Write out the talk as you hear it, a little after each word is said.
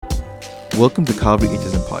Welcome to Calvary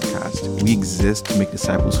HSM Podcast. We exist to make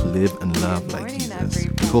disciples who live and love like Jesus.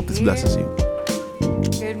 Everybody. We hope this blesses you.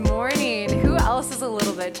 Good morning. Who else is a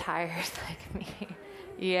little bit tired like me?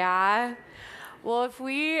 Yeah? Well, if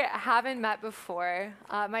we haven't met before,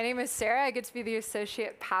 my name is Sarah. I get to be the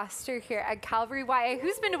associate pastor here at Calvary YA.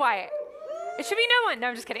 Who's been to YA? It should be no one. No,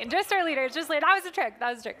 I'm just kidding. Just our leaders. Just that was a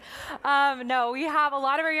trick. No, we have a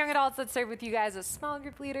lot of our young adults that serve with you guys as small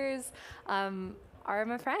group leaders. Are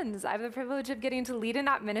my friends. I have the privilege of getting to lead in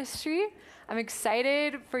that ministry. I'm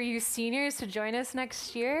excited for you seniors to join us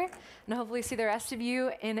next year and hopefully see the rest of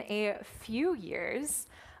you in a few years.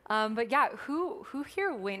 But yeah, who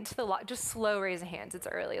here went to the lock? Just slow raise of hands. It's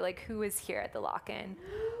early. Like, who was here at the lock-in?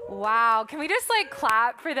 Wow. Can we just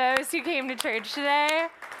clap for those who came to church today?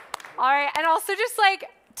 All right. And also just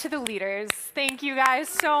to the leaders. Thank you guys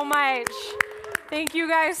so much. Thank you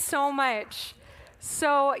guys so much.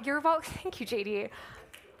 So thank you, JD.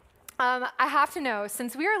 I have to know,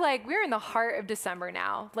 since we're in the heart of December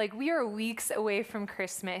now, we are weeks away from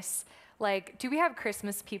Christmas. Do we have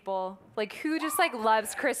Christmas people? Who just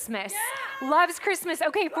loves Christmas? Yeah! Loves Christmas.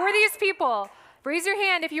 Okay, for these people, raise your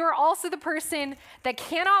hand if you are also the person that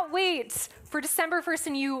cannot wait for December 1st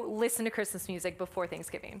and you listen to Christmas music before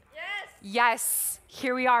Thanksgiving. Yes,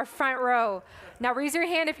 here we are, front row. Now raise your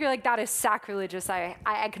hand if you're that is sacrilegious.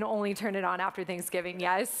 I can only turn it on after Thanksgiving,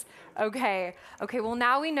 yes? Okay, well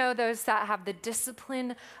now we know those that have the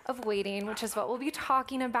discipline of waiting, which is what we'll be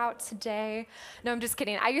talking about today. No, I'm just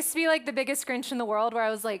kidding. I used to be the biggest Grinch in the world where I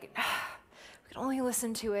was we could only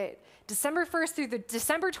listen to it December 1st through the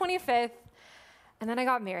December 25th. And then I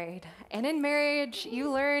got married. And in marriage,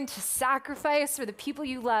 you learn to sacrifice for the people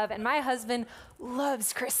you love. And my husband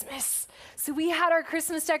loves Christmas. So we had our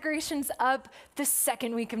Christmas decorations up the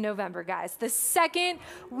second week of November, guys. The second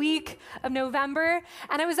week of November.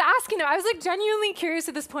 And I was asking him, I was genuinely curious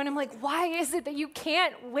at this point. I'm why is it that you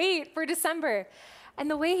can't wait for December?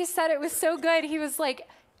 And the way he said it was so good. He was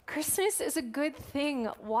Christmas is a good thing.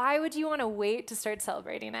 Why would you want to wait to start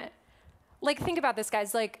celebrating it? Think about this,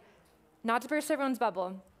 guys. Not to burst everyone's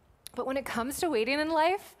bubble, but when it comes to waiting in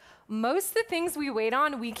life, most of the things we wait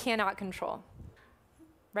on, we cannot control,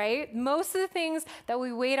 right? Most of the things that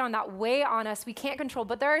we wait on, that weigh on us, we can't control.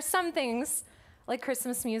 But there are some things, like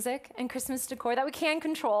Christmas music and Christmas decor, that we can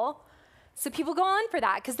control. So people go on for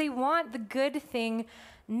that because they want the good thing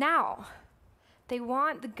now. They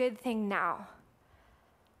want the good thing now.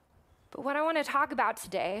 But what I want to talk about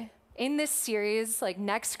today in this series,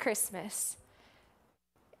 next Christmas,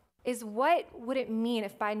 is what would it mean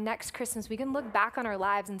if by next Christmas we can look back on our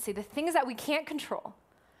lives and say the things that we can't control,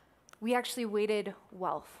 we actually waited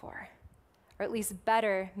well for, or at least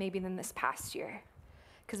better maybe than this past year.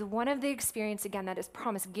 Because one of the experience, again, that is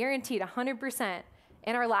promised, guaranteed 100%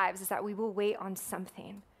 in our lives is that we will wait on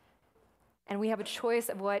something. And we have a choice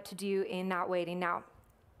of what to do in that waiting. Now,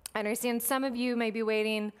 I understand some of you may be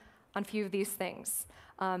waiting on a few of these things.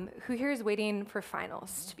 Who here is waiting for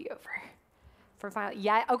finals to be over?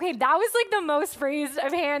 Yeah, okay, that was the most raised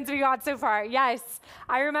of hands we got so far. Yes,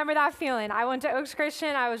 I remember that feeling. I went to Oaks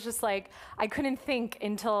Christian. I was just I couldn't think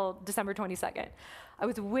until December 22nd. I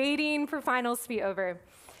was waiting for finals to be over.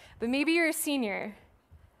 But maybe you're a senior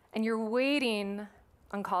and you're waiting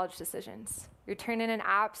on college decisions. You're turning in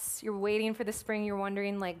apps. You're waiting for the spring. You're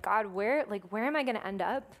wondering, God, where am I going to end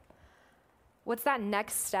up? What's that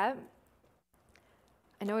next step?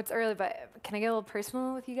 I know it's early, but can I get a little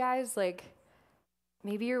personal with you guys?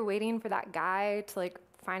 Maybe you're waiting for that guy to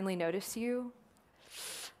finally notice you,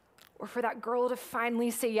 or for that girl to finally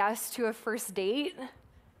say yes to a first date.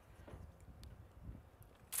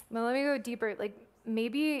 But let me go deeper.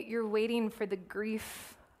 Maybe you're waiting for the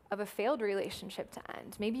grief of a failed relationship to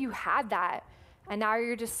end. Maybe you had that, and now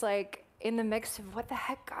you're just in the mix of what the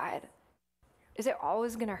heck, God? Is it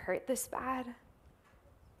always gonna hurt this bad?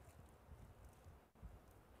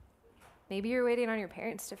 Maybe you're waiting on your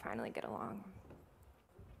parents to finally get along,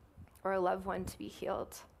 or a loved one to be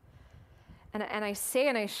healed. And I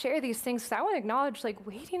share these things because I want to acknowledge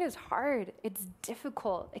waiting is hard. It's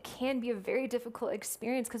difficult. It can be a very difficult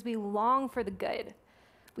experience because we long for the good.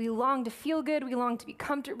 We long to feel good. We long to be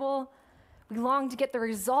comfortable. We long to get the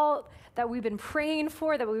result that we've been praying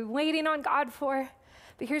for, that we've been waiting on God for.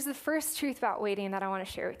 But here's the first truth about waiting that I want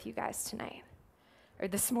to share with you guys tonight, or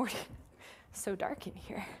this morning. So dark in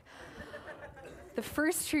here. The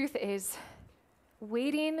first truth is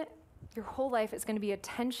waiting your whole life is going to be a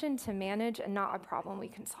tension to manage and not a problem we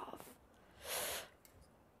can solve.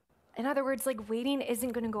 In other words, waiting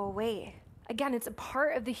isn't going to go away. Again, it's a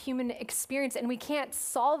part of the human experience and we can't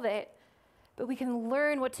solve it, but we can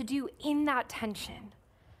learn what to do in that tension.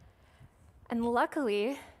 And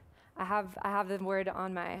luckily, I have the word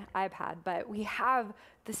on my iPad, but we have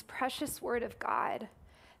this precious word of God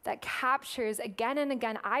that captures again and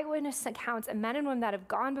again eyewitness accounts of men and women that have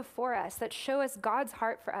gone before us that show us God's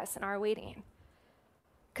heart for us in our waiting.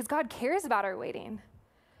 Because God cares about our waiting.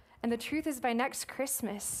 And the truth is, by next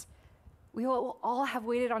Christmas, we will all have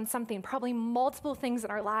waited on something, probably multiple things in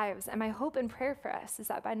our lives. And my hope and prayer for us is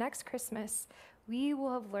that by next Christmas, we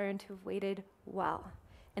will have learned to have waited well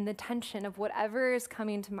in the tension of whatever is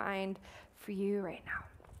coming to mind for you right now.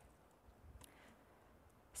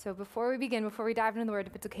 So before we begin, before we dive into the word,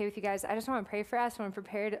 if it's okay with you guys, I just want to pray for us. I want to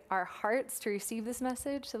prepare our hearts to receive this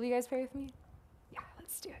message. So will you guys pray with me? Yeah,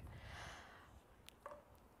 let's do it.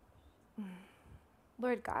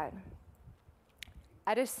 Lord God,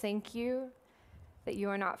 I just thank you that you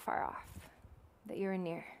are not far off, that you are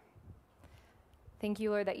near. Thank you,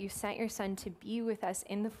 Lord, that you sent your son to be with us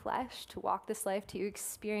in the flesh, to walk this life, to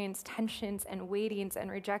experience tensions and waitings and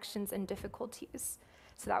rejections and difficulties,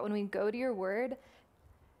 so that when we go to your word,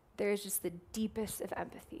 there is just the deepest of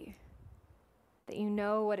empathy, that you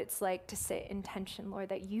know what it's like to sit in tension, Lord,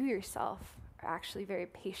 that you yourself are actually very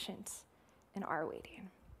patient in our waiting.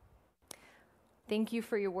 Thank you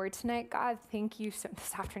for your word tonight, God. Thank you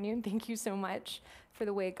this afternoon. Thank you so much for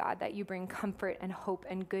the way, God, that you bring comfort and hope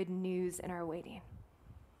and good news in our waiting.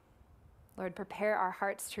 Lord, prepare our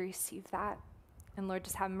hearts to receive that. And Lord,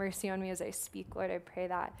 just have mercy on me as I speak. Lord, I pray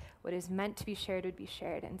that what is meant to be shared would be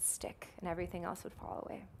shared and stick, and everything else would fall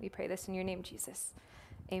away. We pray this in your name, Jesus.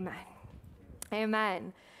 Amen.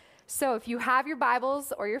 Amen. So if you have your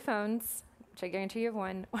Bibles or your phones, which I guarantee you have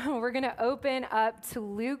one, we're going to open up to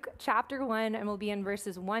Luke chapter 1, and we'll be in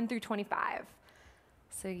verses 1 through 25.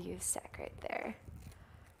 So you stick right there.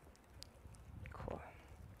 Cool.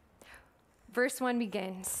 Verse 1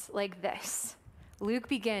 begins like this. Luke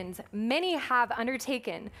begins, "Many have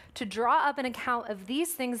undertaken to draw up an account of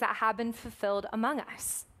these things that have been fulfilled among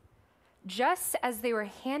us, just as they were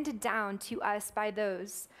handed down to us by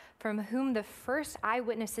those from whom the first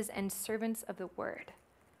eyewitnesses and servants of the word.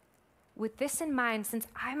 With this in mind, since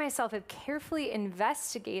I myself have carefully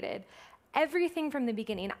investigated everything from the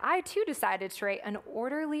beginning, I too decided to write an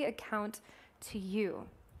orderly account to you,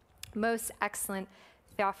 most excellent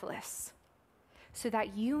Theophilus, so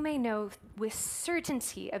that you may know with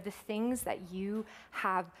certainty of the things that you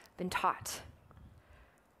have been taught."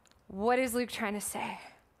 What is Luke trying to say?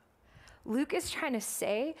 Luke is trying to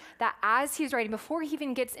say that as he's writing, before he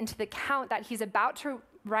even gets into the account that he's about to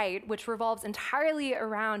write, which revolves entirely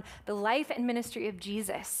around the life and ministry of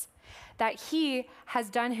Jesus, that he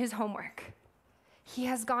has done his homework. He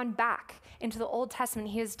has gone back into the Old Testament.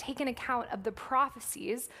 He has taken account of the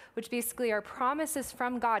prophecies, which basically are promises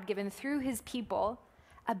from God given through his people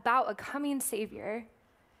about a coming Savior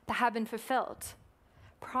that have been fulfilled.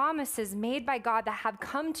 Promises made by God that have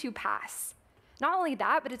come to pass. Not only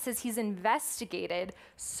that, but it says he's investigated,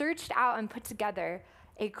 searched out, and put together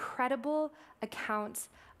a credible account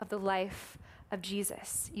of the life of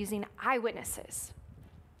Jesus using eyewitnesses,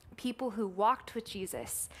 people who walked with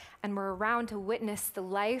Jesus and were around to witness the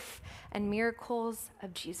life and miracles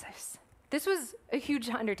of Jesus. This was a huge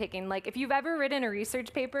undertaking. Like, if you've ever written a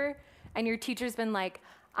research paper and your teacher's been like,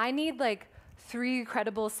 I need like 3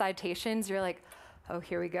 credible citations, you're like, oh,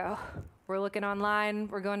 here we go. We're looking online,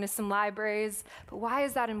 we're going to some libraries. But why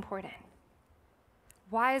is that important?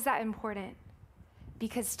 Why is that important?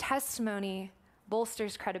 Because testimony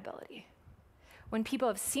bolsters credibility. When people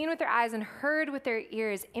have seen with their eyes and heard with their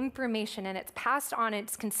ears information and it's passed on,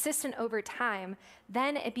 it's consistent over time,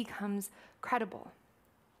 then it becomes credible.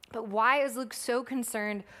 But why is Luke so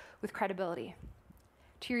concerned with credibility?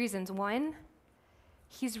 2 reasons. 1,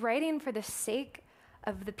 he's writing for the sake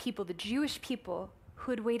of the people, the Jewish people,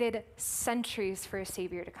 who had waited centuries for a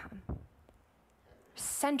Savior to come.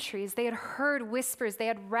 Centuries. They had heard whispers. They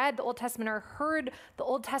had read the Old Testament or heard the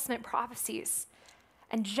Old Testament prophecies.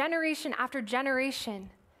 And generation after generation,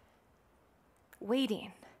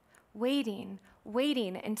 waiting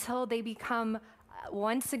until they become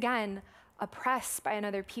once again oppressed by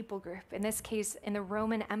another people group, in this case, in the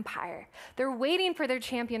Roman Empire. They're waiting for their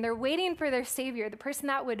champion. They're waiting for their Savior, the person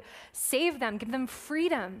that would save them, give them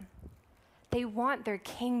freedom. They want their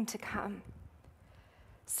king to come.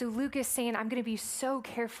 So Luke is saying, I'm going to be so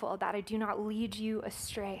careful that I do not lead you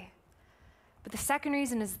astray. But the second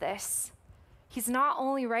reason is this. He's not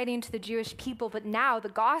only writing to the Jewish people, but now the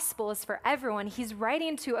gospel is for everyone. He's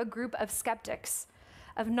writing to a group of skeptics,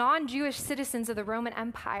 of non-Jewish citizens of the Roman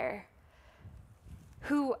Empire,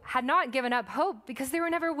 who had not given up hope because they were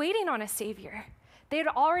never waiting on a Savior. They had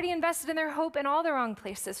already invested in their hope in all the wrong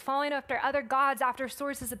places, following after other gods, after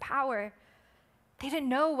sources of power. They didn't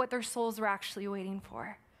know what their souls were actually waiting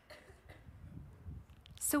for.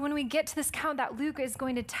 So when we get to this account that Luke is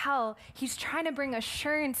going to tell, he's trying to bring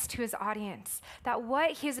assurance to his audience that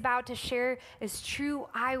what he is about to share is true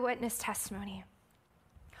eyewitness testimony.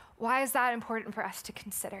 Why is that important for us to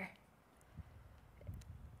consider?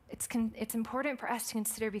 It's important for us to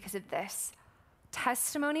consider because of this.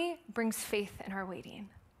 Testimony brings faith in our waiting.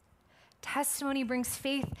 Testimony brings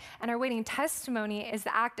faith in our waiting. Testimony is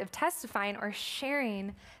the act of testifying or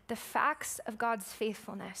sharing the facts of God's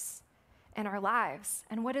faithfulness in our lives.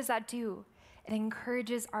 And what does that do? It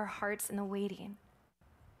encourages our hearts in the waiting.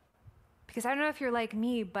 Because I don't know if you're like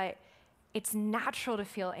me, but it's natural to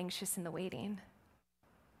feel anxious in the waiting.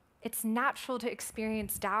 It's natural to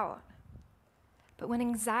experience doubt. But when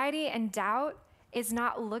anxiety and doubt is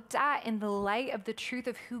not looked at in the light of the truth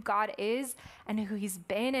of who God is and who he's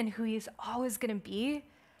been and who he's always going to be,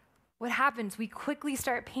 what happens? We quickly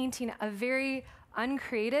start painting a very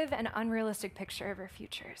uncreative and unrealistic picture of our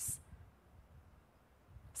futures.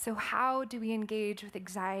 So how do we engage with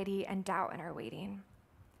anxiety and doubt in our waiting?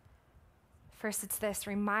 First, it's this: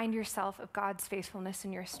 remind yourself of God's faithfulness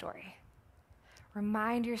in your story.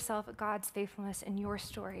 Remind yourself of God's faithfulness in your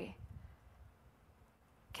story.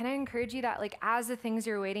 Can I encourage you that as the things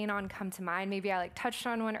you're waiting on come to mind, maybe I touched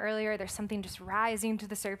on one earlier, there's something just rising to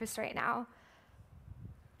the surface right now.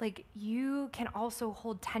 You can also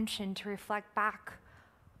hold tension to reflect back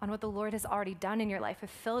on what the Lord has already done in your life,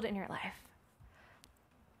 fulfilled in your life.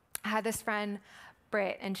 I had this friend,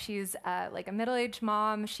 Britt, and she's a middle-aged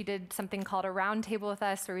mom. She did something called a round table with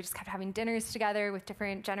us where we just kept having dinners together with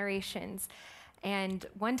different generations. And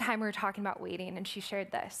one time we were talking about waiting, and she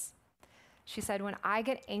shared this. She said, when I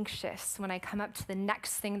get anxious, when I come up to the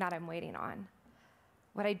next thing that I'm waiting on,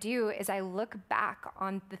 what I do is I look back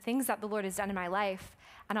on the things that the Lord has done in my life,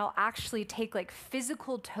 and I'll actually take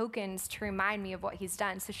physical tokens to remind me of what he's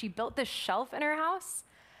done. So she built this shelf in her house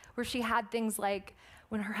where she had things like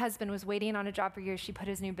when her husband was waiting on a job for years, she put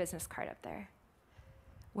his new business card up there.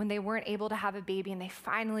 When they weren't able to have a baby and they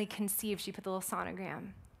finally conceived, she put the little sonogram.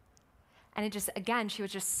 And it just, again, she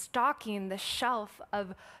was just stocking the shelf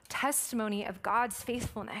of testimony of God's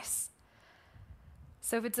faithfulness.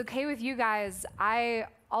 So if it's okay with you guys, I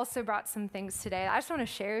also brought some things today. I just want to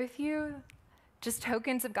share with you just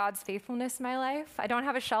tokens of God's faithfulness in my life. I don't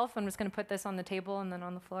have a shelf. I'm just going to put this on the table and then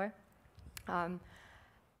on the floor.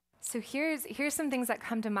 So here's some things that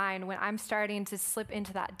come to mind when I'm starting to slip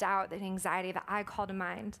into that doubt, that anxiety that I call to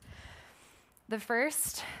mind. The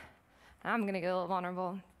first, I'm going to get a little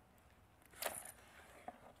vulnerable.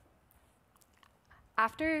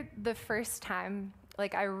 After the first time,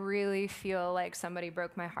 I really feel like somebody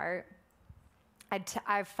broke my heart,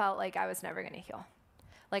 I felt like I was never going to heal.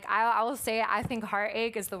 I will say, I think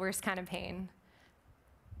heartache is the worst kind of pain.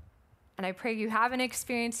 And I pray you haven't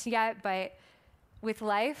experienced yet, but with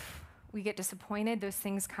life, we get disappointed, those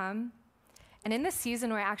things come. And in this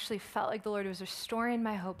season where I actually felt like the Lord was restoring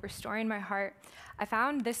my hope, restoring my heart, I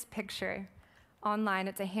found this picture online.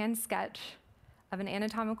 It's a hand sketch of an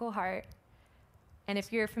anatomical heart. And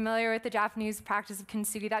if you're familiar with the Japanese practice of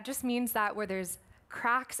kintsugi, that just means that where there's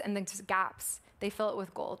cracks and there's gaps, they fill it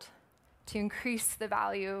with gold to increase the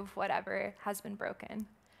value of whatever has been broken.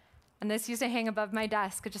 And this used to hang above my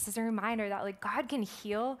desk just as a reminder that God can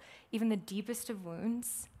heal even the deepest of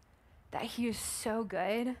wounds, that he is so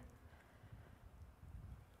good.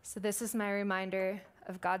 So this is my reminder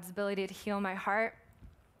of God's ability to heal my heart.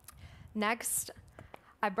 Next,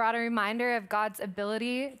 I brought a reminder of God's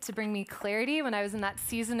ability to bring me clarity when I was in that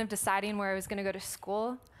season of deciding where I was going to go to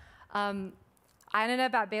school. I ended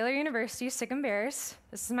up at Baylor University, sick and Bears.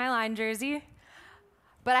 This is my line jersey.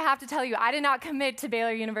 But I have to tell you, I did not commit to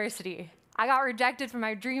Baylor University. I got rejected from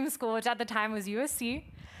my dream school, which at the time was USC.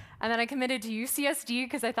 And then I committed to UCSD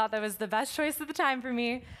because I thought that was the best choice at the time for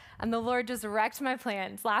me. And the Lord just wrecked my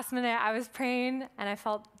plans. Last minute, I was praying, and I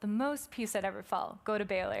felt the most peace I'd ever felt. Go to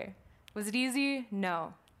Baylor. Was it easy?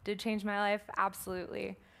 No. Did it change my life?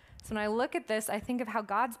 Absolutely. So when I look at this, I think of how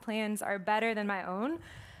God's plans are better than my own,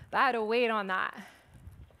 but I had to wait on that.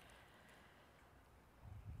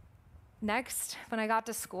 Next, when I got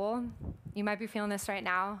to school, you might be feeling this right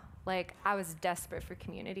now, I was desperate for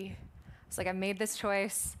community. It's I made this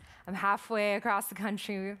choice. I'm halfway across the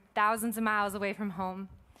country, thousands of miles away from home.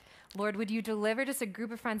 Lord, would you deliver just a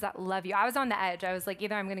group of friends that love you? I was on the edge. I was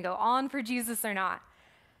either I'm going to go on for Jesus or not.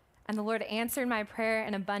 And the Lord answered my prayer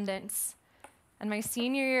in abundance. And my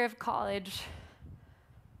senior year of college,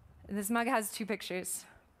 this mug has 2 pictures.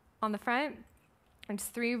 On the front, it's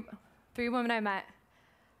three women I met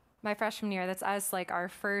my freshman year. That's us, our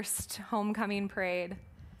first homecoming parade.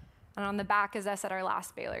 And on the back is us at our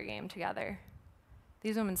last Baylor game together.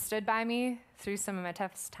 These women stood by me through some of my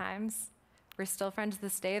toughest times, We're still friends to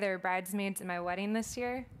this day. They were bridesmaids in my wedding this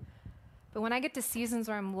year. But when I get to seasons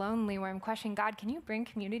where I'm lonely, where I'm questioning, God, can you bring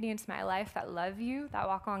community into my life that love you, that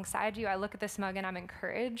walk alongside you? I look at this mug and I'm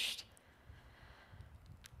encouraged.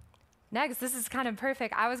 Next, this is kind of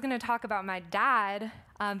perfect. I was going to talk about my dad,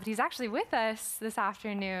 but he's actually with us this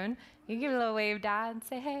afternoon. You give a little wave, Dad.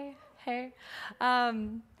 Say, hey, hey. I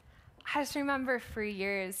just remember for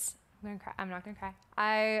years, I'm not going to cry.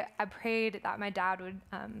 I prayed that my dad would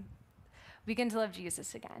begin to love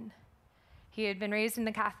Jesus again. He had been raised in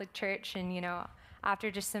the Catholic Church, and after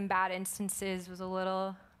just some bad instances,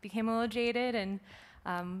 became a little jaded and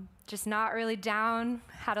just not really down.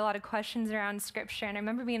 Had a lot of questions around Scripture, and I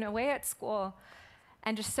remember being away at school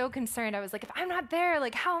and just so concerned. I was like, if I'm not there,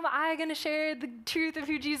 like, how am I going to share the truth of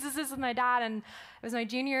who Jesus is with my dad? And it was my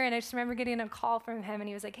junior year, and I just remember getting a call from him, and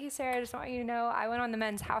he was like, hey, Sarah, I just want you to know I went on the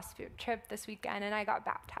men's house trip this weekend, and I got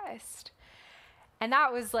baptized. And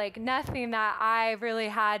that was like nothing that I really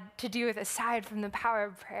had to do with aside from the power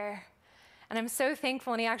of prayer. And I'm so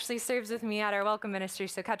thankful, and he actually serves with me at our welcome ministry,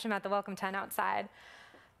 so catch him at the welcome tent outside.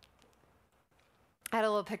 I had a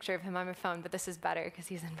little picture of him on my phone, but this is better because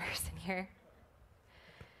he's in person here.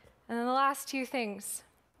 And then the last two things.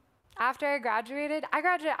 After I graduated,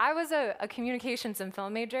 I was a communications and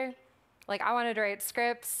film major. Like, I wanted to write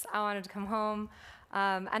scripts, I wanted to come home.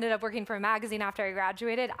 Ended up working for a magazine after I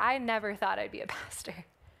graduated. I never thought I'd be a pastor.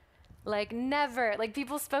 Like, never. Like,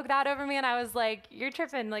 people spoke that over me, and I was like, you're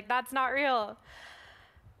tripping. Like, that's not real.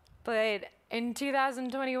 But in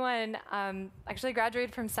 2021, actually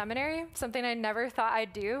graduated from seminary, something I never thought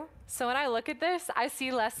I'd do. So when I look at this, I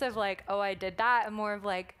see less of like, oh, I did that, and more of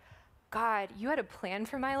like, God, you had a plan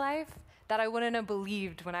for my life that I wouldn't have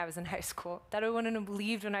believed when I was in high school, that I wouldn't have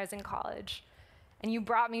believed when I was in college. And you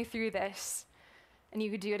brought me through this. And you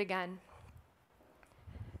could do it again.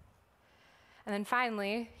 And then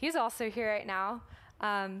finally, he's also here right now.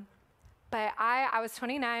 But I was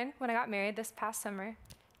 29 when I got married this past summer.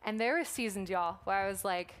 And there were seasons, y'all, where I was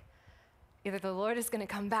like, either the Lord is going to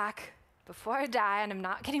come back before I die and I'm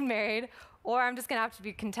not getting married, or I'm just going to have to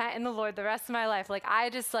be content in the Lord the rest of my life. Like,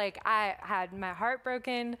 I had my heart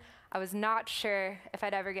broken. I was not sure if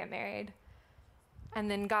I'd ever get married. And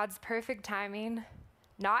then God's perfect timing,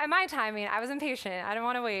 not in my timing. I was impatient. I didn't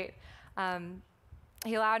want to wait.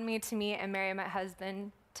 He allowed me to meet and marry my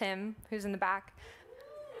husband, Tim, who's in the back.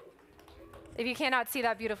 If you cannot see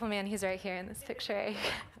that beautiful man, he's right here in this picture right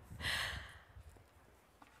here.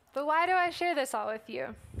 But why do I share this all with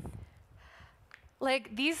you?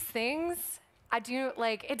 Like, these things,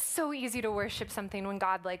 it's so easy to worship something when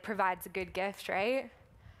God, provides a good gift, right?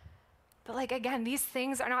 But, again, these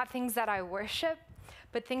things are not things that I worship,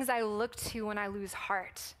 but things I look to when I lose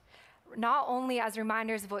heart. Not only as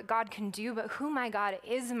reminders of what God can do, but who my God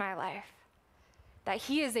is in my life. That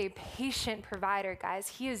he is a patient provider, guys.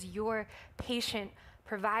 He is your patient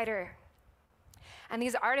provider. And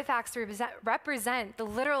these artifacts represent the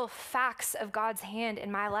literal facts of God's hand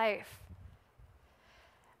in my life.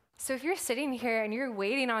 So if you're sitting here and you're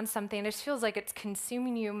waiting on something, it just feels like it's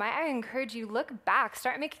consuming you, might I encourage you, look back,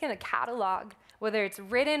 start making a catalog, whether it's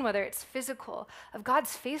written, whether it's physical, of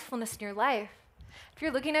God's faithfulness in your life. If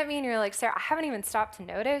you're looking at me and you're like, Sarah, I haven't even stopped to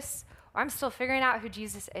notice, or I'm still figuring out who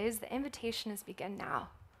Jesus is, the invitation is begin now.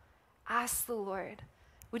 Ask the Lord,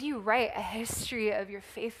 would you write a history of your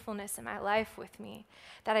faithfulness in my life with me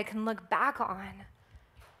that I can look back on?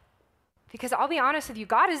 Because I'll be honest with you,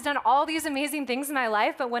 God has done all these amazing things in my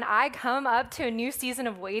life, but when I come up to a new season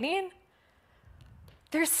of waiting,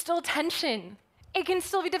 there's still tension. It can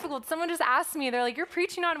still be difficult. Someone just asked me, they're like, you're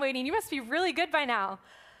preaching on waiting. You must be really good by now.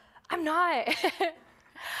 I'm not.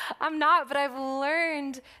 I'm not, but I've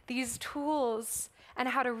learned these tools and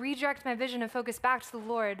how to redirect my vision and focus back to the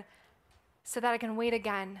Lord so that I can wait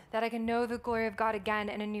again, that I can know the glory of God again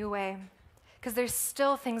in a new way. Because there's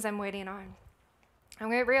still things I'm waiting on. I'm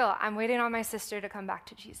going to be real. I'm waiting on my sister to come back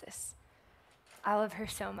to Jesus. I love her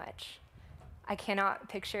so much. I cannot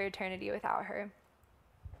picture eternity without her.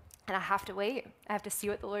 And I have to wait. I have to see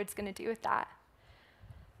what the Lord's going to do with that.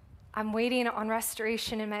 I'm waiting on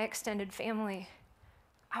restoration in my extended family.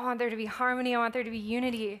 I want there to be harmony. I want there to be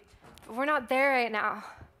unity. But we're not there right now.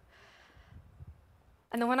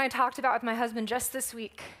 And the one I talked about with my husband just this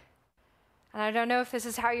week, and I don't know if this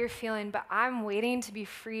is how you're feeling, but I'm waiting to be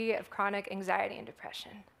free of chronic anxiety and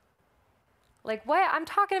depression. Like, what? I'm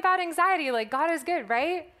talking about anxiety. God is good,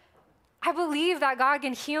 right? I believe that God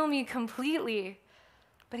can heal me completely,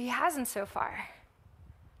 but he hasn't so far.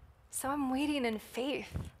 So I'm waiting in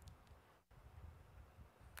faith,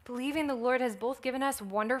 believing the Lord has both given us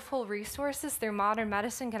wonderful resources through modern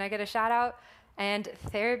medicine, can I get a shout out, and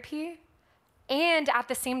therapy, And at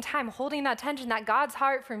the same time, holding that tension that God's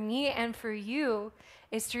heart for me and for you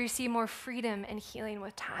is to receive more freedom and healing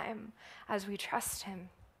with time as we trust him.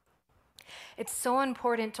 It's so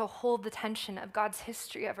important to hold the tension of God's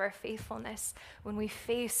history of our faithfulness when we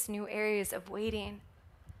face new areas of waiting.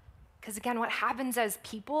 Because again, what happens as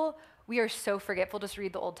people, we are so forgetful. Just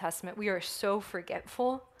read the Old Testament. We are so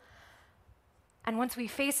forgetful. And once we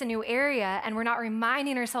face a new area and we're not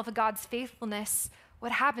reminding ourselves of God's faithfulness,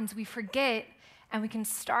 what happens? We forget and we can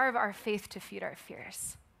starve our faith to feed our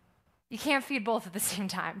fears. You can't feed both at the same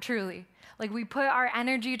time, truly. Like we put our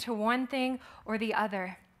energy to one thing or the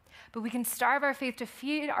other. But we can starve our faith to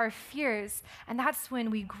feed our fears, and that's when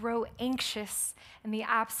we grow anxious in the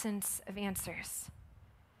absence of answers.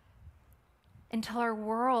 Until our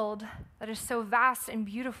world that is so vast and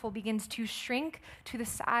beautiful begins to shrink to the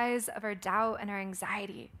size of our doubt and our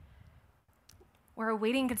anxiety, where our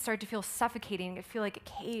waiting could start to feel suffocating, it feel like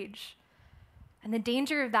a cage. And the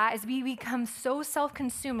danger of that is we become so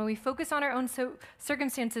self-consumed and we focus on our own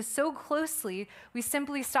circumstances so closely, we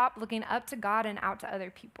simply stop looking up to God and out to other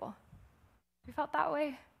people. You felt that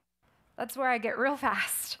way? That's where I get real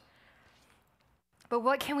fast. But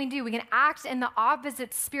what can we do? We can act in the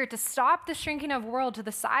opposite spirit to stop the shrinking of world to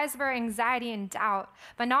the size of our anxiety and doubt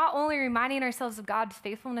by not only reminding ourselves of God's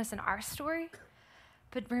faithfulness in our story,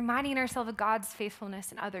 but reminding ourselves of God's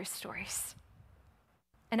faithfulness in other stories.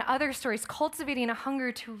 And other stories, cultivating a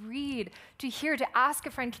hunger to read, to hear, to ask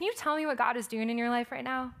a friend, can you tell me what God is doing in your life right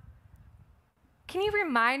now? Can you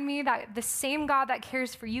remind me that the same God that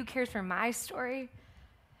cares for you cares for my story?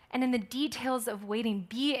 And in the details of waiting,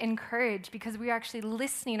 be encouraged because we are actually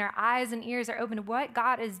listening. Our eyes and ears are open to what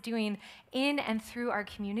God is doing in and through our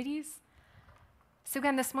communities. So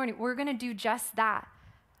again, this morning, we're going to do just that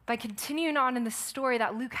by continuing on in the story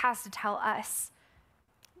that Luke has to tell us.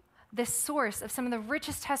 This source of some of the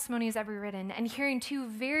richest testimonies ever written and hearing two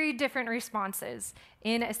very different responses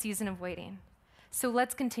in a season of waiting. So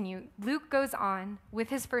let's continue. Luke goes on with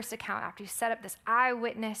his first account after he set up this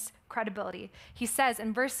eyewitness credibility. He says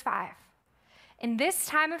in verse 5, in this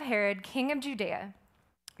time of Herod, king of Judea,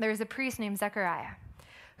 there was a priest named Zechariah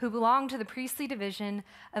who belonged to the priestly division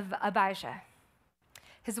of Abijah.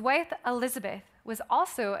 His wife Elizabeth was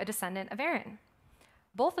also a descendant of Aaron.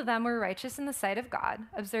 Both of them were righteous in the sight of God,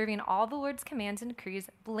 observing all the Lord's commands and decrees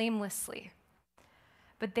blamelessly.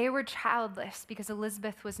 But they were childless because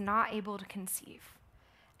Elizabeth was not able to conceive,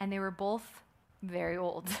 and they were both very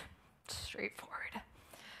old. Straightforward.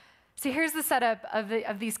 So here's the setup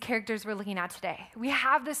of these characters we're looking at today. We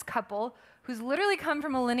have this couple who's literally come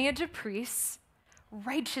from a lineage of priests,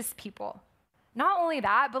 righteous people. Not only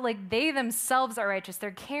that, but like they themselves are righteous.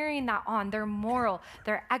 They're carrying that on. They're moral.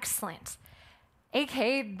 They're excellent.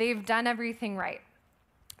 AKA, they've done everything right.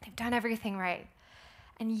 They've done everything right.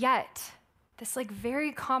 And yet, this like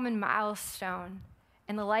very common milestone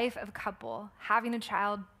in the life of a couple, having a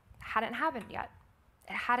child, hadn't happened yet.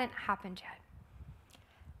 It hadn't happened yet.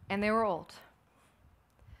 And they were old.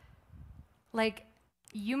 Like,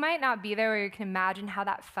 you might not be there where you can imagine how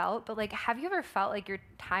that felt, but like, have you ever felt like your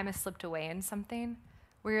time has slipped away in something?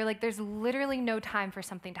 Where you're like, there's literally no time for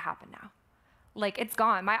something to happen now. Like, it's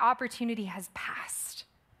gone. My opportunity has passed.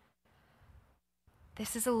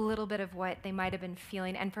 This is a little bit of what they might have been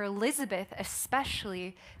feeling. And for Elizabeth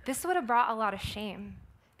especially, this would have brought a lot of shame.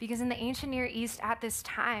 Because in the ancient Near East at this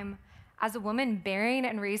time, as a woman, bearing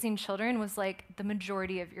and raising children was like the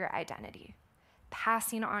majority of your identity,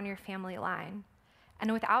 passing on your family line.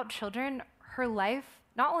 And without children, her life,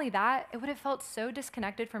 not only that, it would have felt so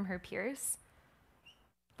disconnected from her peers.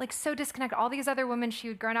 Like so disconnected. All these other women she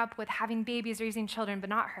had grown up with having babies, raising children, but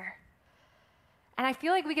not her. And I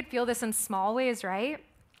feel like we could feel this in small ways, right?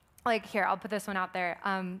 Like here, I'll put this one out there.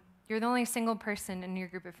 You're the only single person in your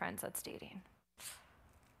group of friends that's dating.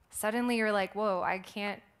 Suddenly you're like, whoa, I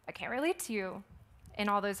can't relate to you in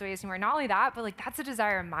all those ways anymore. Not only that, but like that's a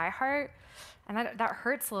desire in my heart, and that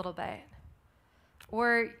hurts a little bit.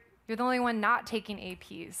 Or you're the only one not taking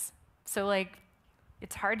APs. So like,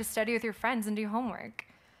 it's hard to study with your friends and do homework.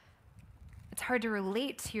 It's hard to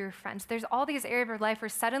relate to your friends. There's all these areas of your life where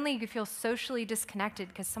suddenly you feel socially disconnected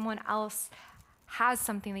because someone else has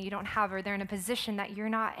something that you don't have, or they're in a position that you're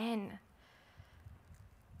not in.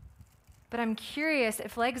 But I'm curious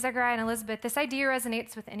if, like Zechariah and Elizabeth, this idea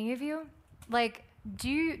resonates with any of you. Like, do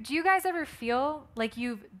you guys ever feel like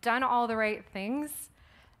you've done all the right things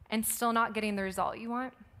and still not getting the result you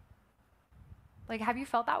want? Like, have you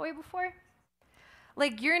felt that way before?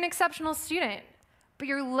 Like, you're an exceptional student, but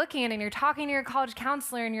you're looking and you're talking to your college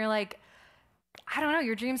counselor and you're like, I don't know,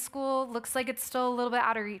 your dream school looks like it's still a little bit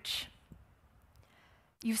out of reach.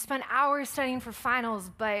 You've spent hours studying for finals,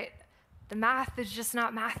 but The math is just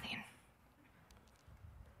not mathing.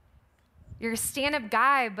 You're a stand-up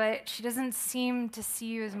guy, but she doesn't seem to see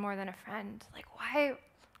you as more than a friend. Like, why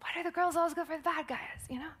do the girls always go for the bad guys,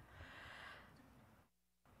 you know?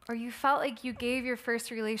 Or you felt like you gave your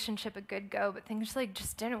first relationship a good go, but things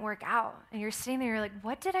just didn't work out. And you're sitting there, you're like,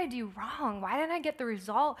 what did I do wrong? Why didn't I get the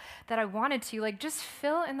result that I wanted to? Like, just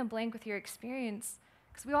fill in the blank with your experience.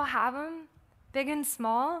 Because we all have them, big and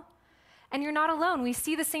small. And you're not alone. We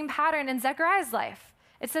see the same pattern in Zechariah's life.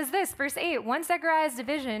 It says this, verse 8, once Zechariah's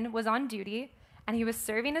division was on duty, and he was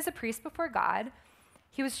serving as a priest before God,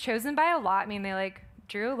 he was chosen by a lot, they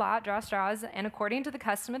drew a lot, draw straws, and according to the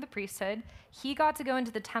custom of the priesthood, he got to go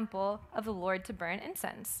into the temple of the Lord to burn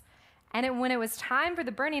incense. And when it was time for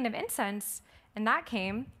the burning of incense, and that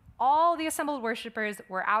came, all the assembled worshipers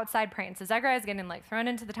were outside praying. So Zechariah is getting thrown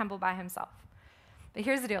into the temple by himself. But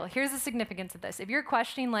here's the deal. Here's the significance of this. If you're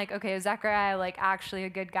questioning okay, is Zechariah actually a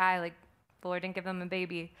good guy? The Lord didn't give him a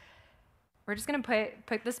baby. We're just going to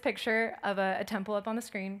put this picture of a temple up on the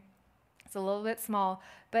screen. It's a little bit small,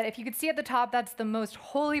 but if you could see at the top, that's the most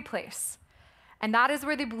holy place. And that is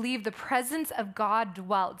where they believe the presence of God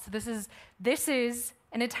dwelled. So this is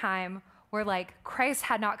in a time where Christ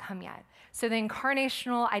had not come yet. So the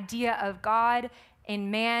incarnational idea of God in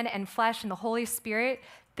man and flesh and the Holy Spirit,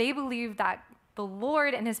 they believed that the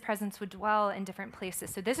Lord and his presence would dwell in different places.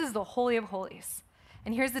 So this is the Holy of Holies.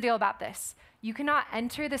 And here's the deal about this. You cannot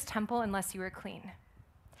enter this temple unless you are clean.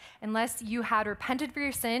 Unless you had repented for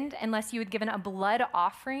your sin, unless you had given a blood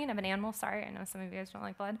offering of an animal. Sorry, I know some of you guys don't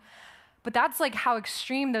like blood. But that's how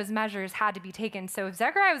extreme those measures had to be taken. So if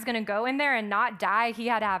Zechariah was going to go in there and not die, he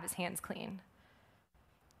had to have his hands clean.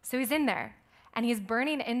 So he's in there, and he's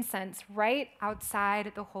burning incense right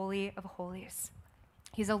outside the Holy of Holies.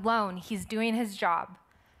 He's alone. He's doing his job.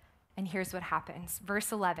 And here's what happens.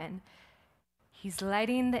 Verse 11, he's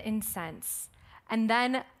lighting the incense. And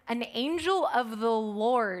then an angel of the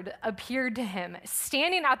Lord appeared to him,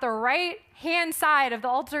 standing at the right-hand side of the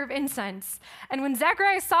altar of incense. And when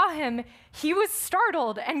Zechariah saw him, he was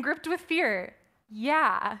startled and gripped with fear.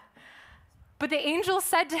 Yeah. But the angel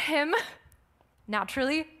said to him,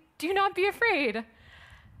 naturally, do not be afraid.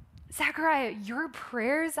 Zechariah, your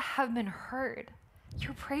prayers have been heard.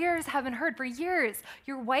 Your prayers have been heard for years.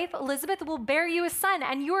 Your wife Elizabeth will bear you a son,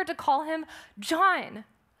 and you are to call him John.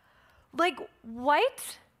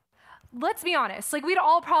 What? Let's be honest. We'd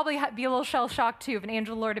all probably be a little shell-shocked too if an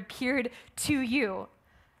angel of the Lord appeared to you.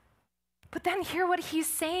 But then hear what he's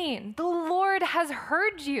saying. The Lord has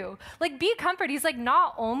heard you. Be comforted. He's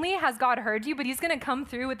not only has God heard you, but he's going to come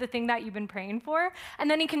through with the thing that you've been praying for. And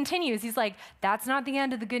then he continues. He's that's not the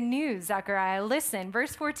end of the good news, Zechariah. Listen,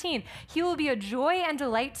 verse 14. He will be a joy and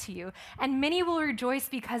delight to you, and many will rejoice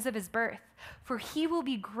because of his birth, for he will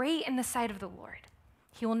be great in the sight of the Lord.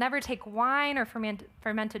 He will never take wine or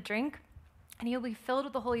fermented drink, and he will be filled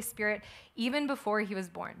with the Holy Spirit even before he was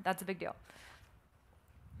born. That's a big deal.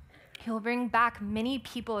 He will bring back many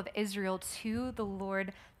people of Israel to the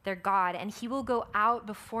Lord their God, and he will go out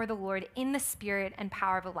before the Lord in the spirit and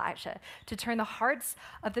power of Elijah to turn the hearts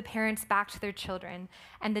of the parents back to their children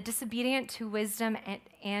and the disobedient to wisdom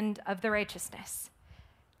and of the righteousness,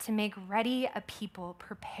 to make ready a people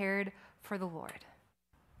prepared for the Lord.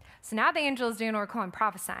 So now the angel is doing what we're calling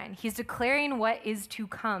prophesying. He's declaring what is to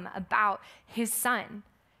come about his son.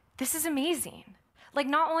 This is amazing.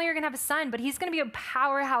 Not only are you going to have a son, but he's going to be a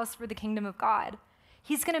powerhouse for the kingdom of God.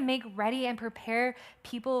 He's going to make ready and prepare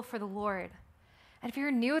people for the Lord. And if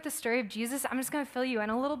you're new with the story of Jesus, I'm just going to fill you in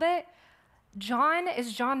a little bit. John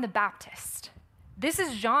is John the Baptist. This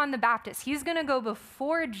is John the Baptist. He's going to go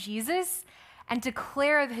before Jesus and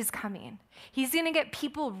declare of his coming. He's going to get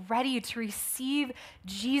people ready to receive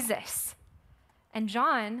Jesus. And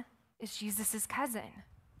John is Jesus' cousin.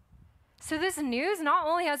 So this news not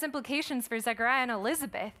only has implications for Zechariah and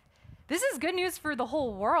Elizabeth, this is good news for the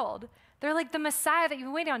whole world. They're the Messiah that you've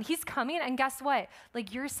been waiting on. He's coming, and guess what?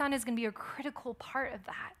 Your son is going to be a critical part of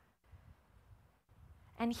that.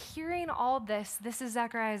 And hearing all this is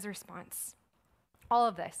Zechariah's response. All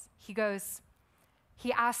of this. He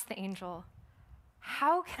asks the angel,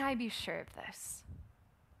 how can I be sure of this?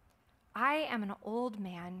 I am an old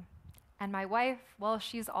man, and my wife,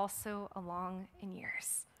 she's also along in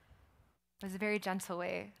years. It was a very gentle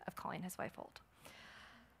way of calling his wife old.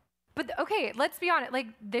 But okay, let's be honest.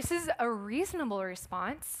 This is a reasonable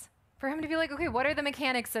response for him to be okay, what are the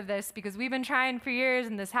mechanics of this? Because we've been trying for years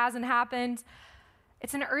and this hasn't happened.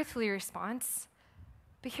 It's an earthly response.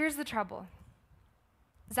 But here's the trouble.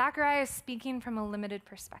 Zechariah is speaking from a limited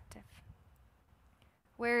perspective,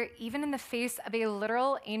 where even in the face of a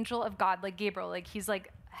literal angel of God, like Gabriel, he's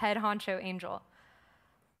head honcho angel,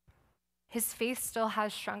 his faith still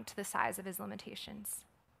has shrunk to the size of his limitations.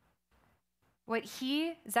 What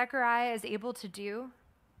Zechariah, is able to do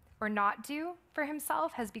or not do for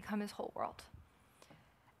himself has become his whole world.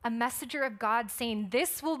 A messenger of God saying,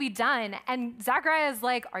 this will be done. And Zechariah is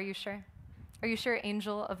like, are you sure? Are you sure,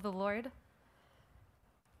 angel of the Lord?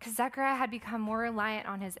 Because Zechariah had become more reliant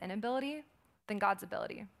on his inability than God's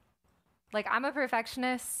ability. Like, I'm a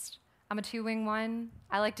perfectionist. I'm a two-wing one.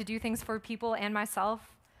 I like to do things for people and myself.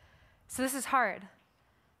 So this is hard.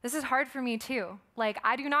 This is hard for me too. Like,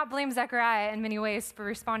 I do not blame Zechariah in many ways for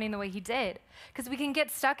responding the way he did, because we can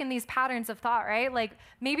get stuck in these patterns of thought, right? Like,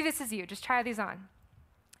 maybe this is you. Just try these on.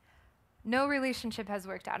 No relationship has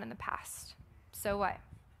worked out in the past. So what?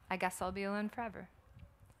 I guess I'll be alone forever.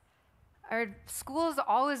 Or school has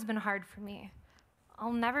always been hard for me.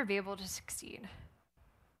 I'll never be able to succeed.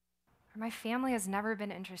 Or my family has never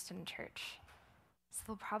been interested in church, so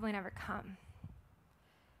they'll probably never come.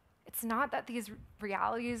 It's not that these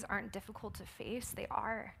realities aren't difficult to face, they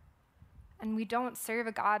are. And we don't serve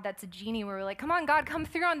a God that's a genie where we're like, come on, God, come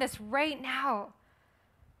through on this right now.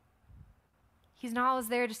 He's not always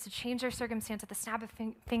there just to change our circumstance at the snap of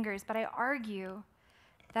fingers, but I argue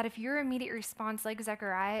that if your immediate response, like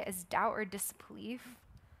Zechariah, is doubt or disbelief,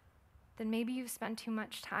 then maybe you've spent too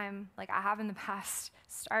much time, like I have in the past,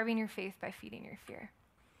 starving your faith by feeding your fear.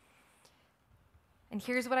 And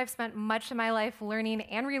here's what I've spent much of my life learning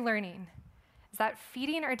and relearning, is that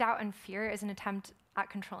feeding our doubt and fear is an attempt at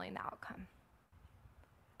controlling the outcome.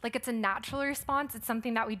 Like, it's a natural response. It's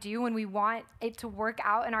something that we do when we want it to work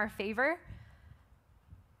out in our favor.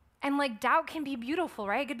 And like, doubt can be beautiful,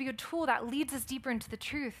 right? It could be a tool that leads us deeper into the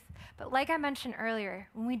truth. But like I mentioned earlier,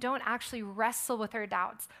 when we don't actually wrestle with our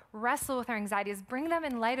doubts, wrestle with our anxieties, bring them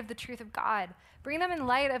in light of the truth of God, bring them in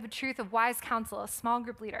light of a truth of wise counsel, a small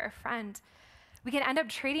group leader, a friend, we can end up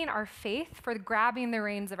trading our faith for grabbing the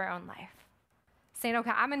reins of our own life. Saying,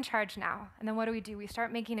 okay, I'm in charge now. And then what do? We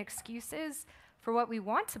start making excuses for what we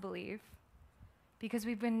want to believe because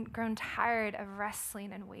we've been grown tired of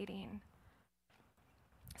wrestling and waiting.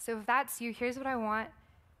 So if that's you, here's what I want.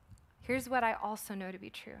 Here's what I also know to be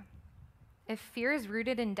true. If fear is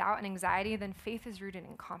rooted in doubt and anxiety, then faith is rooted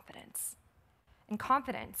in confidence. And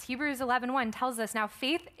confidence, Hebrews 11:1 tells us, now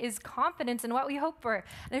faith is confidence in what we hope for,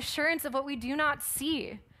 an assurance of what we do not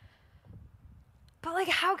see. But like,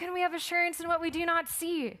 how can we have assurance in what we do not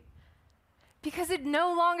see? Because it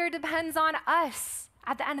no longer depends on us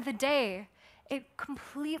at the end of the day. It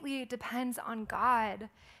completely depends on God,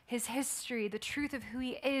 his history, the truth of who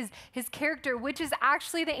he is, his character, which is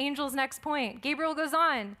actually the angel's next point. Gabriel goes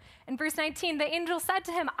on. In verse 19, the angel said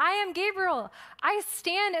to him, I am Gabriel. I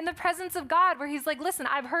stand in the presence of God, where he's like, listen,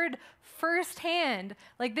 I've heard firsthand,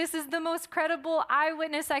 like this is the most credible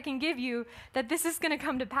eyewitness I can give you that this is going to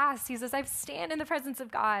come to pass. He says, I stand in the presence of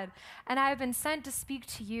God, and I have been sent to speak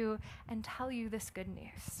to you and tell you this good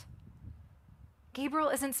news. Gabriel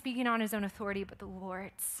isn't speaking on his own authority, but the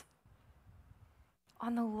Lord's.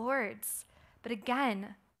 On the Lord's. But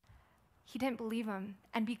again, he didn't believe him.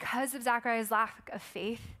 And because of Zechariah's lack of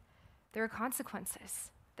faith, there are consequences.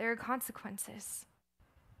 There are consequences.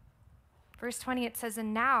 Verse 20, it says,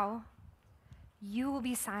 and now you will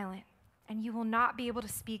be silent, and you will not be able to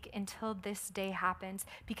speak until this day happens,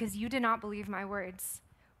 because you did not believe my words,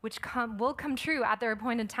 which will come true at their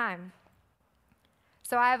appointed time.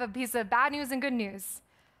 So I have a piece of bad news and good news.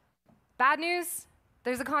 Bad news,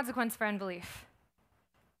 there's a consequence for unbelief.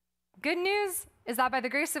 Good news is that by the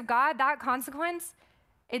grace of God, that consequence,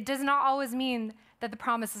 it does not always mean that the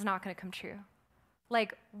promise is not going to come true.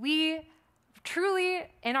 Like, we truly,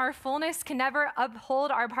 in our fullness, can never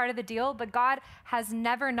uphold our part of the deal, but God has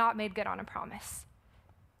never not made good on a promise.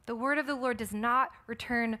 The word of the Lord does not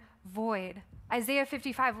return void. Isaiah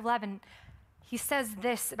 55:11, he says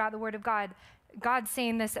this about the word of God. God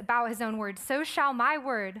saying this about his own word. So shall my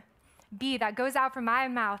word be that goes out from my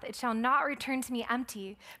mouth. It shall not return to me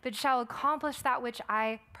empty, but shall accomplish that which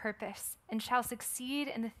I purpose and shall succeed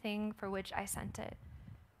in the thing for which I sent it.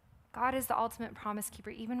 God is the ultimate promise keeper,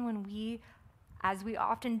 even when we, as we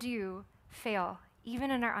often do, fail, even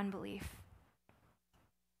in our unbelief.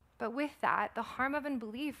 But with that, the harm of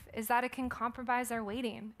unbelief is that it can compromise our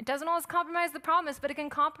waiting. It doesn't always compromise the promise, but it can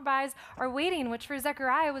compromise our waiting, which for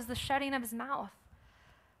Zechariah was the shutting of his mouth.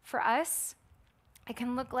 For us, it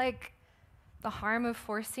can look like the harm of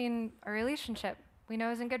forcing a relationship we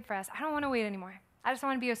know isn't good for us. I don't want to wait anymore. I just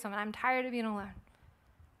want to be with someone. I'm tired of being alone.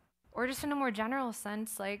 Or just in a more general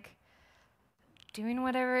sense, like doing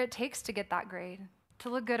whatever it takes to get that grade, to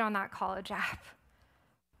look good on that college app.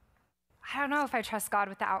 I don't know if I trust God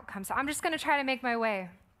with the outcome, so I'm just going to try to make my way.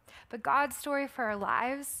 But God's story for our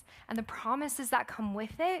lives and the promises that come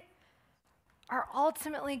with it are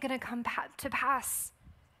ultimately going to come to pass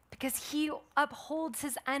because he upholds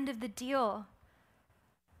his end of the deal.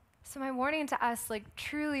 So my warning to us, like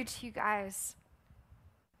truly to you guys,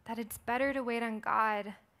 that it's better to wait on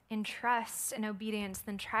God in trust and obedience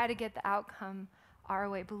than try to get the outcome our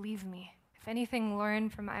way. Believe me, if anything, learn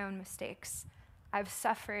from my own mistakes. I've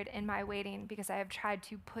suffered in my waiting because I have tried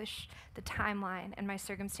to push the timeline and my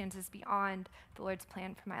circumstances beyond the Lord's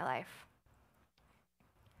plan for my life.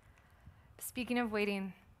 Speaking of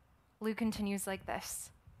waiting, Luke continues like this.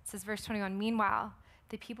 It says, verse 21, meanwhile,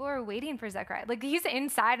 the people are waiting for Zechariah. Like he's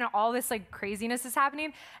inside and all this like craziness is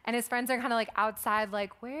happening. And his friends are kind of like outside,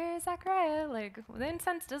 like, where is Zechariah? Like the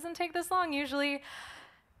incense doesn't take this long usually.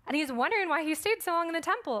 And he's wondering why he stayed so long in the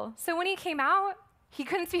temple. So when he came out, he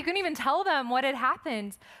couldn't even tell them what had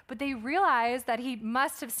happened. But they realized that he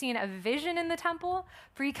must have seen a vision in the temple,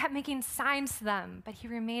 for he kept making signs to them, but he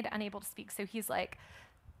remained unable to speak. So he's like,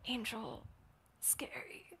 angel,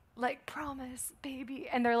 scary, like promise, baby.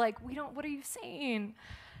 And they're like, what are you saying?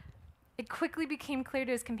 It quickly became clear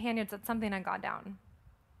to his companions that something had gone down.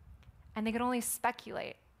 And they could only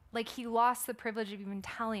speculate. Like he lost the privilege of even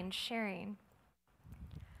telling, sharing.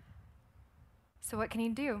 So what can he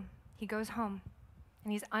do? He goes home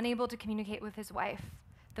and he's unable to communicate with his wife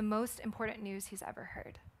the most important news he's ever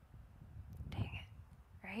heard. Dang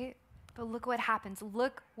it, right? But look what happens.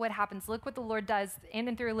 Look what happens. Look what the Lord does in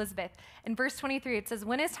and through Elizabeth. In verse 23, it says,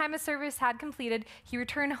 when his time of service had completed, he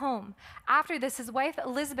returned home. After this, his wife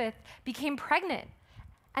Elizabeth became pregnant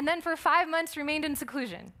and then for 5 months remained in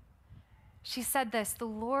seclusion. She said this, the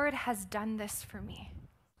Lord has done this for me.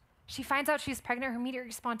 She finds out she's pregnant. Her immediate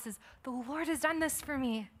response is, the Lord has done this for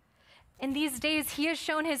me. In these days, he has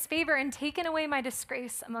shown his favor and taken away my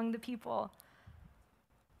disgrace among the people.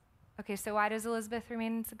 Okay, so why does Elizabeth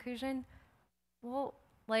remain in seclusion? Well,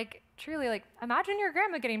 truly, imagine your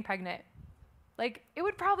grandma getting pregnant. It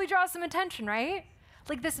would probably draw some attention, right?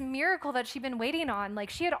 This miracle that she'd been waiting on,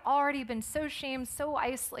 she had already been so shamed, so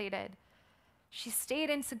isolated. She stayed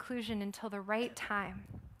in seclusion until the right time.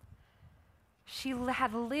 She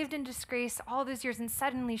had lived in disgrace all those years, and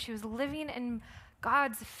suddenly she was living in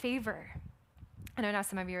God's favor. I know now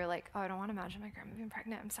some of you are like, oh, I don't want to imagine my grandma being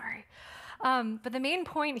pregnant. I'm sorry. But the main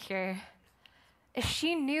point here is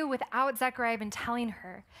she knew without Zechariah even telling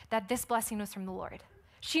her that this blessing was from the Lord.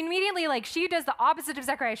 She immediately, she does the opposite of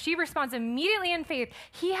Zechariah. She responds immediately in faith.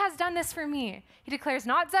 He has done this for me. He declares,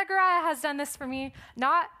 not Zechariah has done this for me,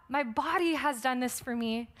 not my body has done this for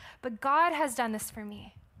me, but God has done this for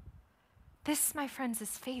me. This, my friends,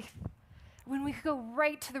 is faith. When we could go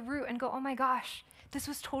right to the root and go, oh my gosh, this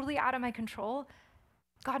was totally out of my control.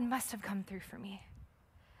 God must have come through for me.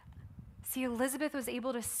 See, Elizabeth was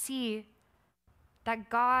able to see that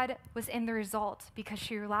God was in the result because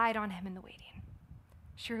she relied on him in the waiting.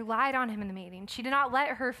 She relied on him in the waiting. She did not let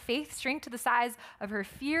her faith shrink to the size of her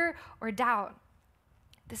fear or doubt.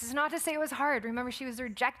 This is not to say it was hard. Remember, she was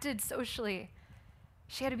rejected socially.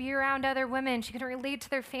 She had to be around other women. She couldn't relate to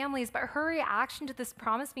their families, but her reaction to this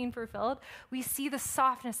promise being fulfilled, we see the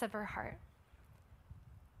softness of her heart.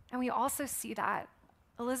 And we also see that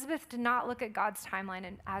Elizabeth did not look at God's timeline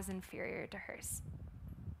as inferior to hers.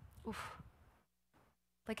 Oof.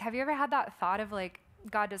 Have you ever had that thought of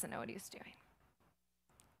God doesn't know what he's doing?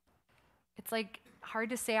 It's hard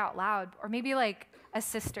to say out loud, or maybe a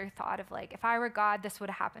sister thought of if I were God, this would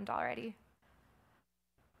have happened already.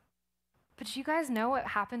 But do you guys know what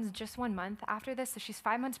happens just 1 month after this? So she's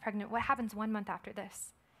 5 months pregnant. What happens 1 month after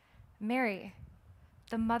this? Mary,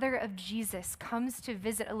 the mother of Jesus, comes to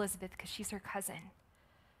visit Elizabeth because she's her cousin.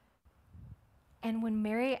 And when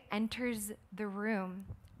Mary enters the room,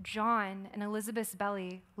 John in Elizabeth's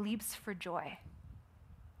belly leaps for joy.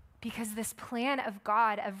 Because this plan of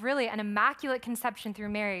God, of really an immaculate conception through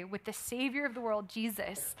Mary with the Savior of the world,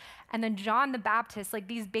 Jesus, and then John the Baptist,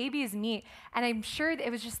 these babies meet. And I'm sure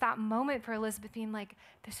it was just that moment for Elizabeth being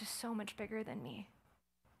this is so much bigger than me.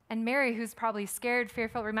 And Mary, who's probably scared,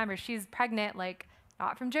 fearful, remember, she's pregnant,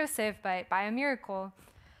 not from Joseph, but by a miracle,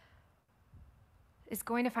 is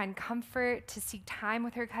going to find comfort to seek time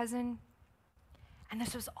with her cousin. And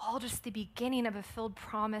this was all just the beginning of a fulfilled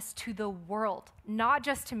promise to the world, not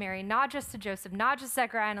just to Mary, not just to Joseph, not just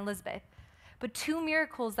Zechariah and Elizabeth, but 2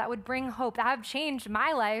 miracles that would bring hope, that have changed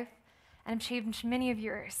my life and have changed many of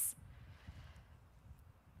yours.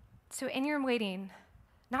 So in your waiting,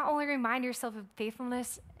 not only remind yourself of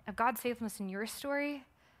faithfulness, of God's faithfulness in your story,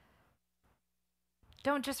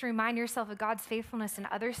 don't just remind yourself of God's faithfulness in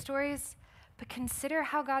other stories, but consider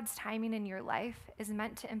how God's timing in your life is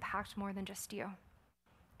meant to impact more than just you.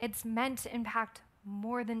 It's meant to impact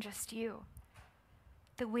more than just you.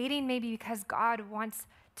 The waiting may be because God wants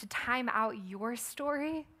to time out your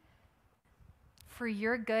story for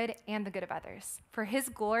your good and the good of others, for his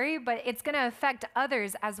glory, but it's going to affect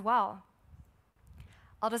others as well.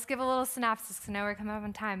 I'll just give a little synopsis because I know we're coming up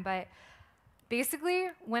on time, but basically,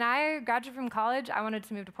 when I graduated from college, I wanted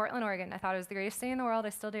to move to Portland, Oregon. I thought it was the greatest city in the world. I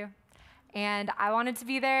still do. And I wanted to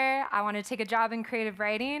be there. I wanted to take a job in creative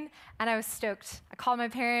writing, and I was stoked. I called my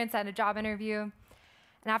parents. I had a job interview.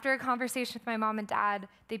 And after a conversation with my mom and dad,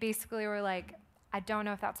 they basically were like, I don't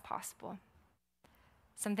know if that's possible.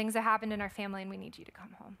 Some things have happened in our family, and we need you to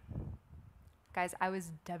come home. Guys, I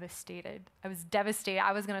was devastated. I was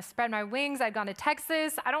going to spread my wings. I'd gone to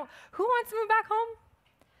Texas. Who wants to move back home?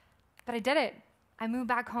 But I did it. I moved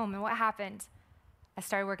back home, and what happened? I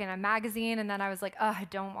started working on a magazine, and then I was like, I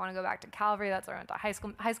don't want to go back to Calvary. That's where I went to high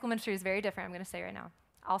school. High school ministry is very different, I'm going to say right now.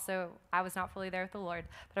 Also, I was not fully there with the Lord.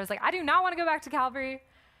 But I was like, I do not want to go back to Calvary.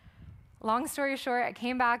 Long story short, I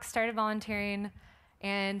came back, started volunteering,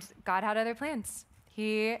 and God had other plans.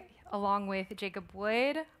 He, along with Jacob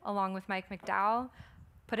Wood, along with Mike McDowell,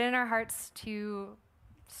 put it in our hearts to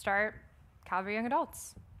start Calvary Young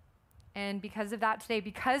Adults. And because of that today,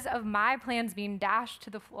 because of my plans being dashed to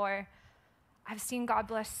the floor, I've seen God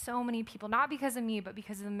bless so many people, not because of me, but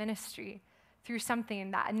because of the ministry, through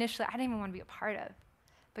something that initially I didn't even want to be a part of.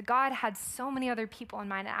 But God had so many other people in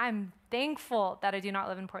mind, and I'm thankful that I do not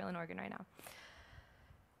live in Portland, Oregon right now.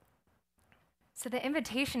 So the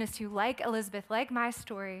invitation is to, like Elizabeth, like my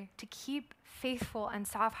story, to keep faithful and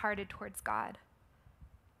soft-hearted towards God.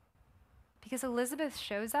 Because Elizabeth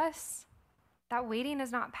shows us that waiting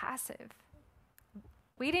is not passive.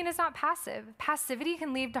 Waiting is not passive. Passivity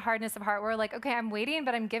can lead to hardness of heart. We're like, okay, I'm waiting,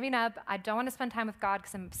 but I'm giving up. I don't want to spend time with God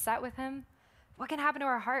because I'm upset with him. What can happen to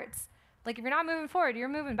our hearts? Like, if you're not moving forward, you're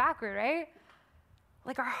moving backward, right?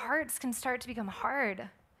 Like, our hearts can start to become hard.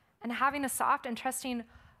 And having a soft and trusting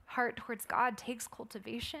heart towards God takes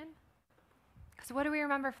cultivation. Because what do we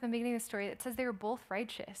remember from the beginning of the story? It says they were both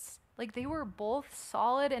righteous. Like, they were both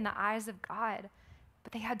solid in the eyes of God,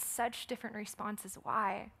 but they had such different responses.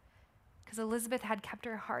 Why? Because Elizabeth had kept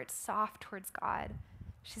her heart soft towards God.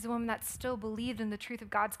 She's a woman that still believed in the truth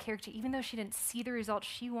of God's character, even though she didn't see the results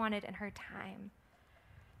she wanted in her time.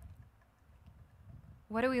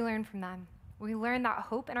 What do we learn from them? We learn that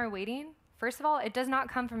hope in our waiting, first of all, it does not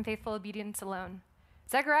come from faithful obedience alone.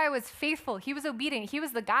 Zechariah was faithful. He was obedient. He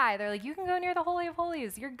was the guy. They're like, you can go near the Holy of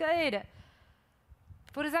Holies. You're good.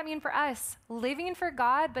 What does that mean for us? Living for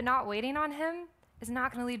God but not waiting on him is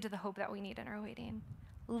not going to lead to the hope that we need in our waiting.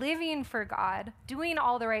 Living for God, doing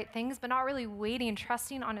all the right things, but not really waiting,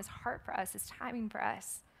 trusting on his heart for us, his timing for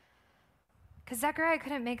us. Because Zechariah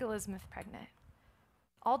couldn't make Elizabeth pregnant.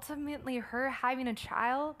 Ultimately, her having a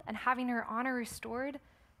child and having her honor restored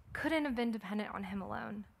couldn't have been dependent on him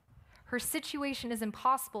alone. Her situation is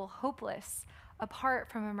impossible, hopeless, apart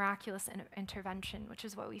from a miraculous intervention, which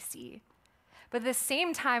is what we see. But at the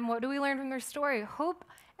same time, what do we learn from their story? Hope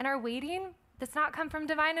in our waiting does not come from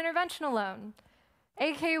divine intervention alone.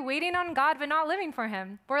 AKA waiting on God but not living for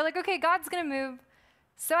him. We're like, okay, God's gonna move,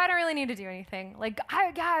 so I don't really need to do anything. Like,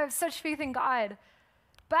 I have such faith in God,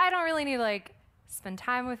 but I don't really need to spend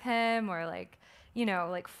time with him or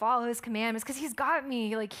follow his commandments because he's got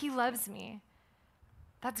me, he loves me.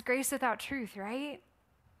 That's grace without truth, right?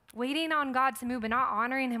 Waiting on God to move but not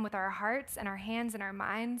honoring him with our hearts and our hands and our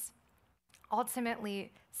minds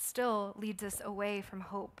ultimately still leads us away from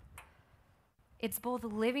hope. It's both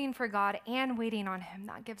living for God and waiting on him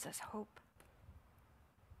that gives us hope.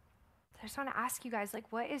 I just want to ask you guys,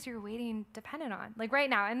 what is your waiting dependent on? Right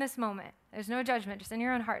now, in this moment, there's no judgment, just in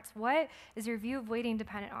your own hearts. What is your view of waiting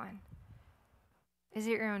dependent on? Is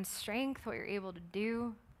it your own strength, what you're able to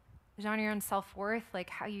do? Is it on your own self-worth,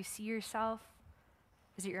 how you see yourself?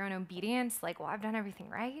 Is it your own obedience, I've done everything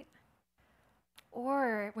right?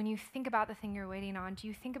 Or when you think about the thing you're waiting on, do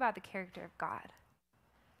you think about the character of God?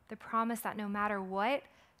 The promise that no matter what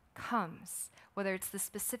comes, whether it's the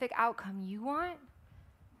specific outcome you want,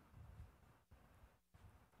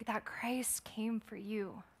 that Christ came for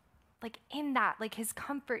you. In that, his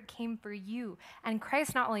comfort came for you. And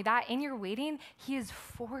Christ, not only that, in your waiting, he is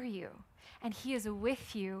for you. And he is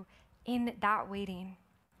with you in that waiting.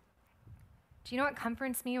 Do you know what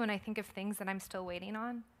comforts me when I think of things that I'm still waiting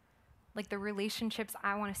on? The relationships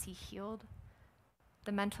I want to see healed,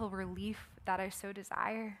 the mental relief that I so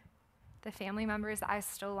desire, the family members that I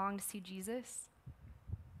still long to see Jesus.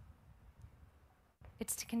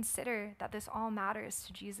 It's to consider that this all matters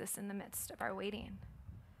to Jesus in the midst of our waiting.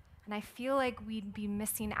 And I feel like we'd be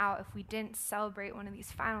missing out if we didn't celebrate one of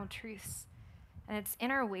these final truths. And it's in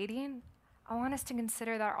our waiting, I want us to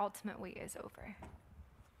consider that our ultimate wait is over.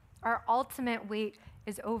 Our ultimate wait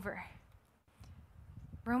is over.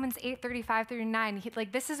 Romans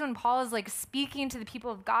 8:35-9. This is when Paul is speaking to the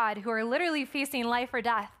people of God who are literally facing life or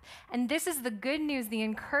death. And this is the good news, the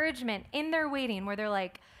encouragement in their waiting, where they're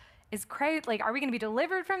like, is Christ, are we going to be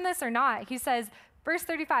delivered from this or not? He says, verse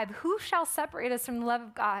 35, who shall separate us from the love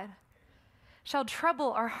of God? Shall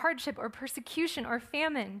trouble or hardship or persecution or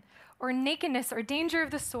famine or nakedness or danger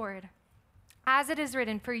of the sword? As it is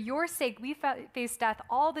written, for your sake we face death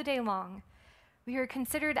all the day long. We are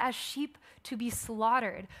considered as sheep to be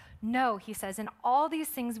slaughtered. No, he says, in all these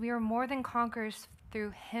things we are more than conquerors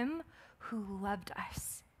through him who loved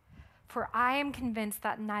us. For I am convinced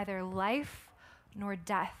that neither life nor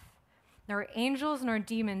death, nor angels nor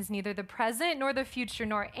demons, neither the present nor the future,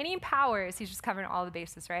 nor any powers, he's just covering all the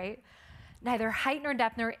bases, right? Neither height nor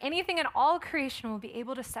depth, nor anything in all creation will be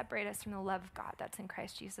able to separate us from the love of God that's in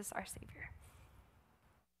Christ Jesus, our Savior.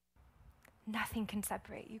 Nothing can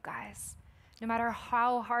separate you guys. No matter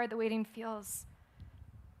how hard the waiting feels.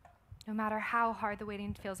 No matter how hard the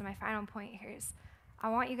waiting feels. And my final point here is, I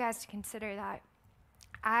want you guys to consider that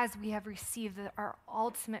as we have received our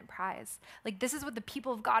ultimate prize, this is what the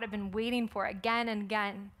people of God have been waiting for again and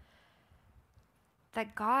again,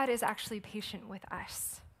 that God is actually patient with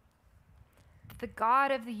us. The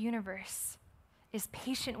God of the universe is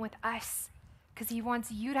patient with us because he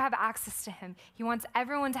wants you to have access to him. He wants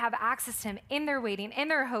everyone to have access to him in their waiting, in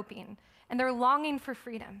their hoping, and their longing for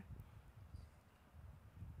freedom.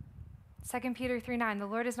 2 Peter 3:9, the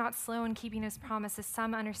Lord is not slow in keeping his promise, as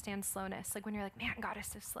some understand slowness. When you're like, man, God is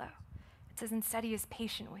so slow. It says instead he is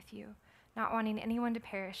patient with you, not wanting anyone to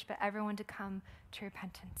perish, but everyone to come to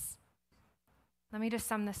repentance. Let me just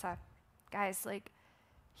sum this up. Guys,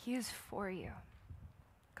 he is for you.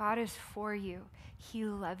 God is for you. He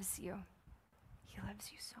loves you. He loves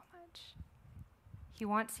you so much. He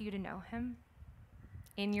wants you to know him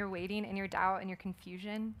in your waiting, in your doubt, in your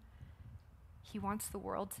confusion. He wants the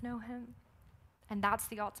world to know him, and that's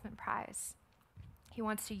the ultimate prize. He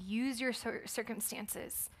wants to use your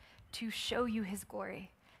circumstances to show you his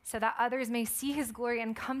glory so that others may see his glory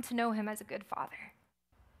and come to know him as a good father.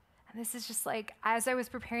 And this is just as I was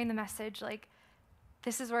preparing the message,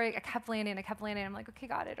 this is where I kept landing. I'm like, okay,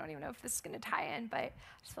 God, I don't even know if this is going to tie in, but I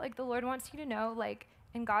just feel like the Lord wants you to know,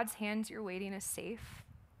 in God's hands, your waiting is safe.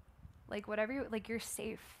 Whatever you're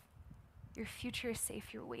safe. Your future is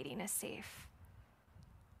safe. Your waiting is safe.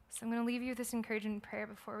 So I'm going to leave you with this encouraging prayer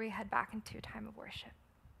before we head back into a time of worship.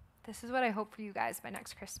 This is what I hope for you guys by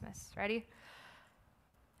next Christmas. Ready?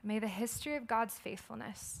 May the history of God's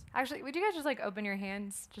faithfulness. Actually, would you guys just open your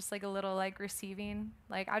hands? Just a little receiving.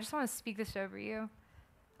 I just want to speak this over you.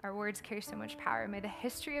 Our words carry so much power. May the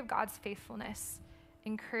history of God's faithfulness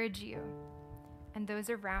encourage you and those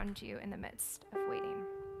around you in the midst of waiting.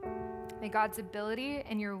 May God's ability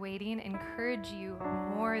in your waiting encourage you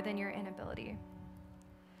more than your inability.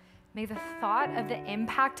 May the thought of the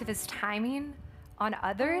impact of his timing on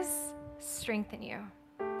others strengthen you.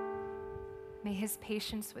 May his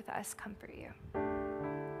patience with us comfort you.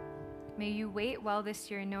 May you wait well this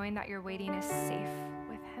year knowing that your waiting is safe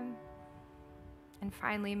with him. And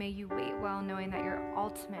finally, may you wait well knowing that your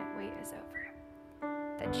ultimate wait is over,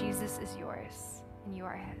 that Jesus is yours and you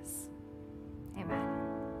are his. Amen.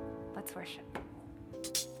 Let's worship.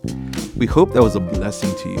 We hope that was a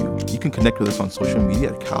blessing to you. You can connect with us on social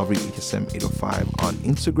media at Calvary HSM 805 on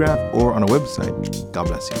Instagram or on our website. God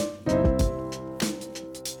bless you.